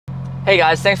Hey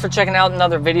guys, thanks for checking out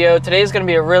another video. Today's going to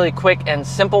be a really quick and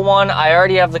simple one. I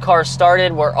already have the car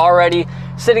started. We're already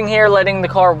sitting here letting the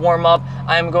car warm up.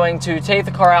 I'm going to take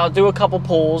the car out, do a couple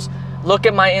pulls, look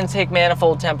at my intake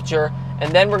manifold temperature,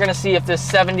 and then we're going to see if this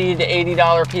 $70 to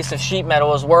 $80 piece of sheet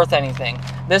metal is worth anything.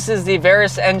 This is the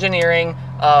Verus Engineering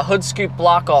hood scoop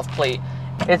block off plate.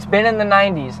 It's been in the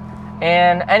 90s.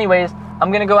 And anyways, I'm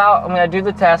going to go out, I'm going to do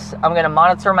the test, I'm going to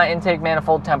monitor my intake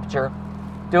manifold temperature,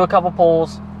 do a couple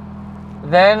pulls.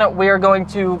 Then we are going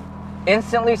to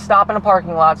instantly stop in a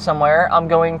parking lot somewhere. I'm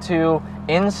going to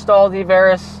install the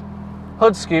Verus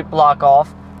hood scoop block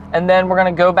off, and then we're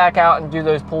going to go back out and do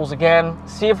those pulls again,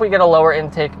 see if we get a lower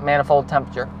intake manifold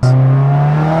temperature.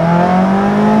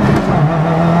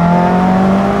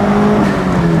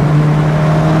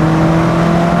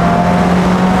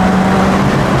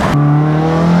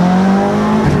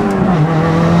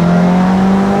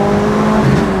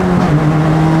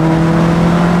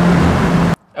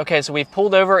 Okay, so we've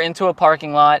pulled over into a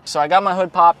parking lot. So I got my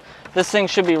hood popped. This thing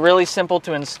should be really simple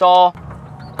to install.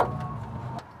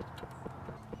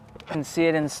 You can see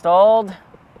it installed.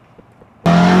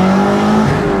 I'm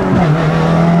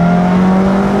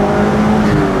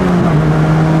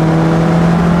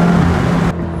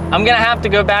gonna have to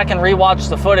go back and rewatch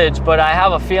the footage, but I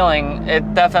have a feeling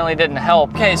it definitely didn't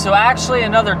help. Okay, so actually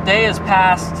another day has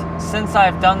passed since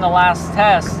I've done the last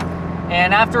test.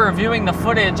 And after reviewing the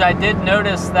footage, I did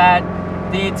notice that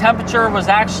the temperature was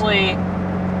actually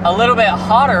a little bit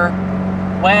hotter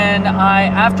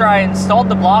after I installed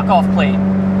the block off plate.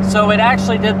 So it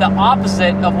actually did the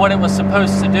opposite of what it was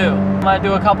supposed to do. I'm gonna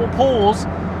do a couple pulls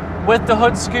with the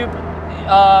hood scoop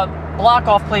block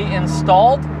off plate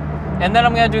installed, and then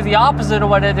I'm gonna do the opposite of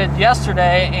what I did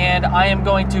yesterday, and I am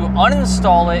going to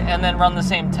uninstall it and then run the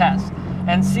same test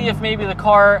and see if maybe the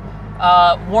car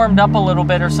warmed up a little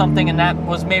bit or something, and that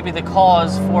was maybe the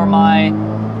cause for my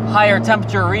higher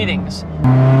temperature readings.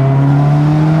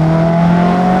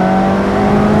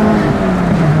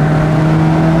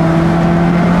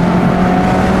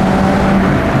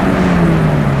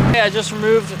 Okay, I just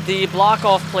removed the block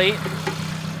off plate.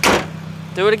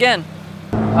 Do it again.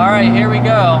 All right, here we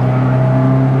go.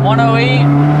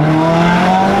 108.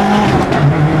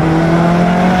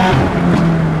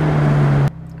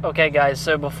 Okay guys,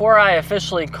 so before I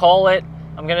officially call it,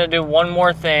 I'm gonna do one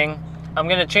more thing. I'm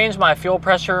gonna change my fuel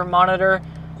pressure monitor.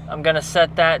 I'm gonna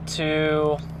set that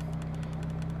to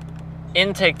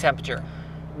intake temperature.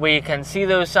 We can see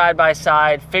those side by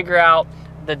side, figure out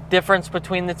the difference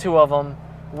between the two of them,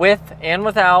 with and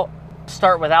without.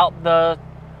 Start without the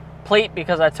plate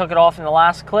because I took it off in the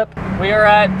last clip. We are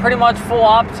at pretty much full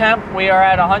op temp. We are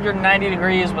at 190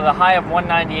 degrees with a high of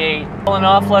 198. Well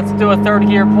enough, let's do a third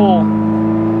gear pull.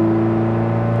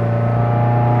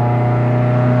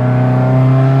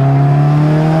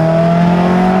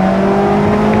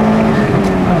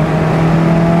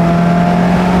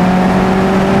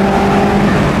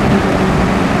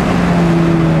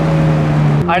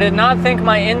 I did not think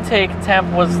my intake temp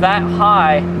was that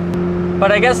high,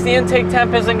 but I guess the intake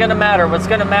temp isn't gonna matter. What's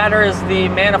gonna matter is the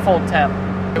manifold temp.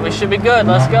 We should be good,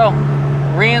 let's go.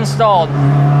 Reinstalled.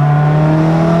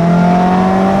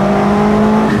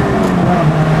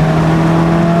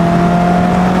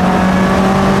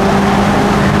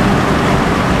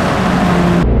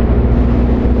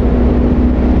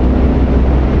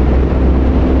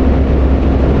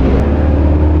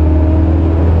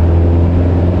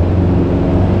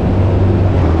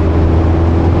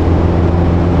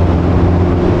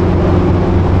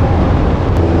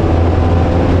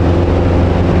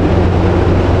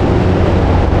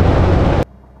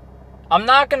 I'm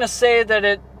not going to say that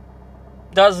it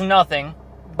does nothing,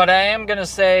 but I am going to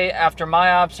say after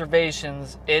my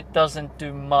observations, it doesn't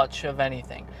do much of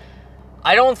anything.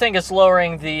 I don't think it's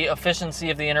lowering the efficiency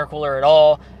of the intercooler at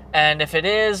all, and if it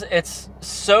is, it's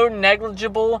so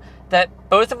negligible that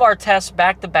both of our tests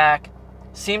back to back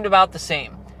seemed about the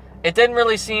same. It didn't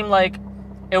really seem like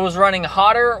it was running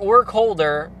hotter or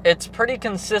colder. It's pretty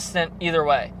consistent either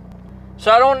way. So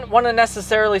I don't want to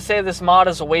necessarily say this mod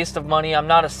is a waste of money. I'm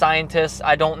not a scientist.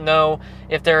 I don't know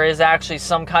if there is actually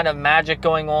some kind of magic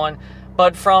going on.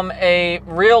 But from a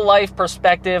real life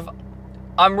perspective,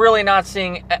 I'm really not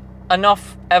seeing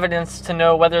enough evidence to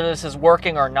know whether this is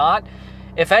working or not.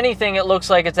 If anything, it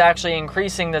looks like it's actually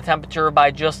increasing the temperature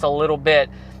by just a little bit.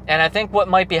 And I think what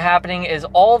might be happening is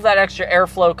all of that extra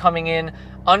airflow coming in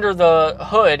under the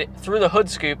hood, through the hood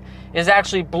scoop, is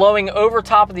actually blowing over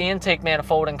top of the intake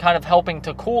manifold and kind of helping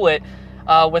to cool it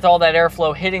with all that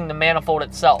airflow hitting the manifold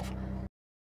itself.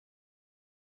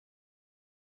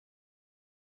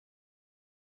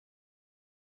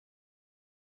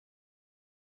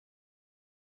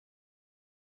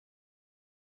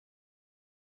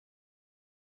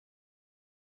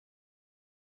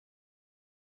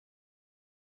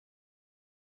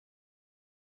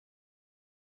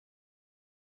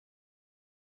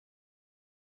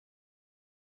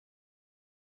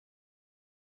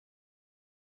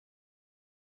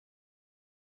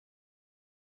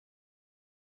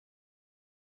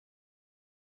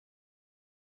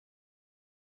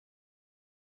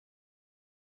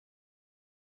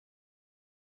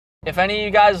 If any of you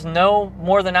guys know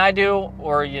more than I do,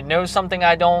 or you know something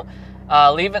I don't,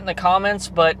 leave it in the comments,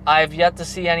 but I've yet to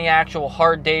see any actual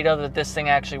hard data that this thing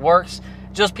actually works.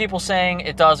 Just people saying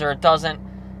it does or it doesn't,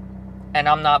 and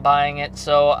I'm not buying it,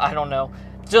 so I don't know.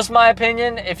 Just my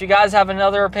opinion. If you guys have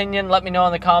another opinion, let me know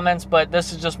in the comments, but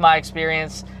this is just my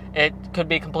experience. It could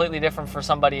be completely different for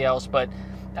somebody else, but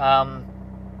I'm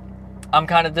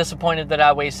kind of disappointed that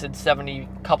I wasted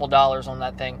 $70 couple on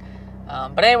that thing.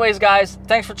 But anyways, guys,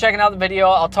 thanks for checking out the video.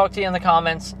 I'll talk to you in the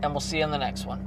comments, and we'll see you in the next one.